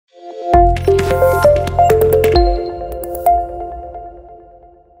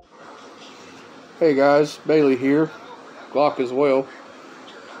Hey guys, Bailey here, Glock as well.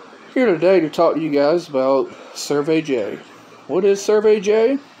 Here today to talk to you guys about SurveyJ. What is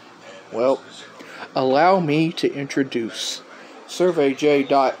SurveyJ? Well, allow me to introduce.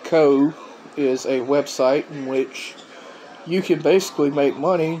 SurveyJ.co is a website in which you can basically make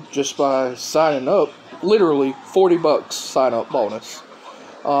money just by signing up. Literally $40 sign up bonus.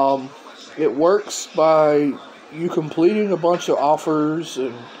 It works by you completing a bunch of offers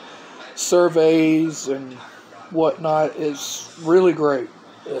and surveys and whatnot. Is really great.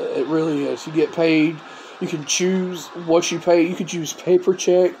 It really is. You get paid. You can choose what you pay. You could use paper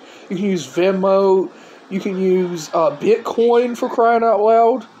check. You can use Venmo. You can use Bitcoin, for crying out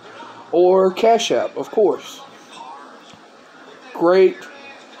loud, or Cash App, of course. Great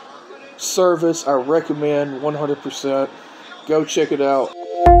service. I recommend 100%. Go check it out.